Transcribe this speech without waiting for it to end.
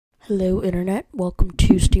Hello Internet, welcome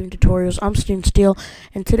to StephenTutorials. I'm StephenTutorials,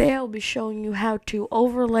 and today I'll be showing you how to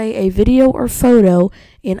overlay a video or photo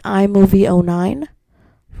in iMovie 09.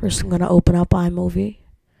 First I'm going to open up iMovie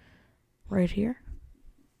right here.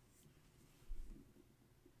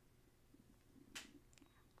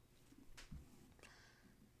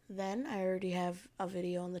 Then I already have a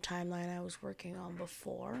video on the timeline I was working on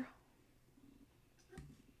before.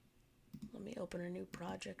 Let me open a new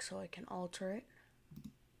project so I can alter it.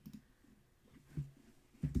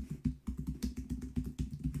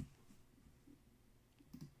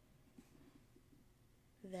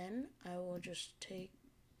 Then I will just take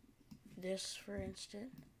this, for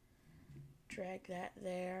instance, drag that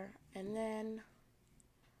there, and then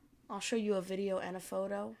I'll show you a video and a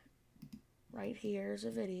photo. Right here is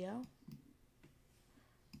a video.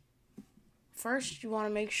 First, you want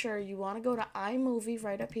to make sure you want to go to iMovie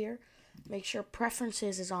right up here. Make sure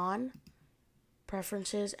Preferences is on.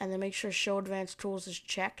 Preferences, and then make sure Show Advanced Tools is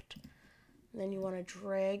checked. And then you want to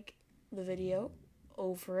drag the video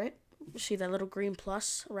over it. See that little green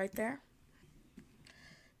plus right there?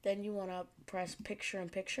 Then you want to press Picture in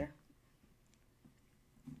Picture.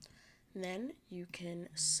 And then you can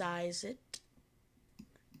size it.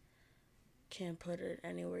 Can put it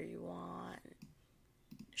anywhere you want.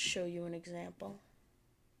 Show you an example.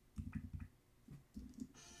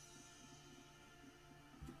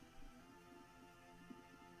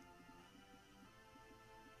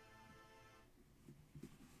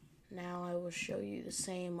 Now I will show you the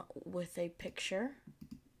same with a picture.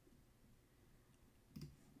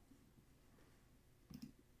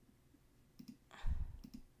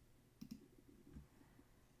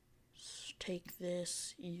 Take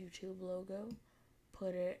this YouTube logo,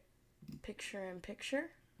 put it picture in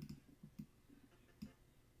picture,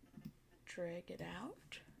 drag it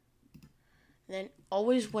out. Then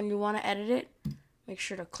always when you want to edit it, make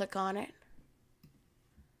sure to click on it.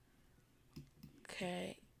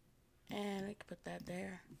 Okay, and I can put that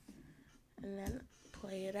there, and then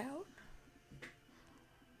play it out.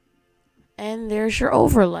 And there's your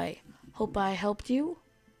overlay. Hope I helped you.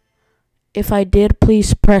 If I did,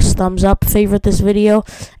 please press thumbs up, favorite this video,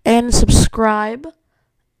 and subscribe.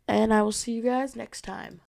 And I will see you guys next time.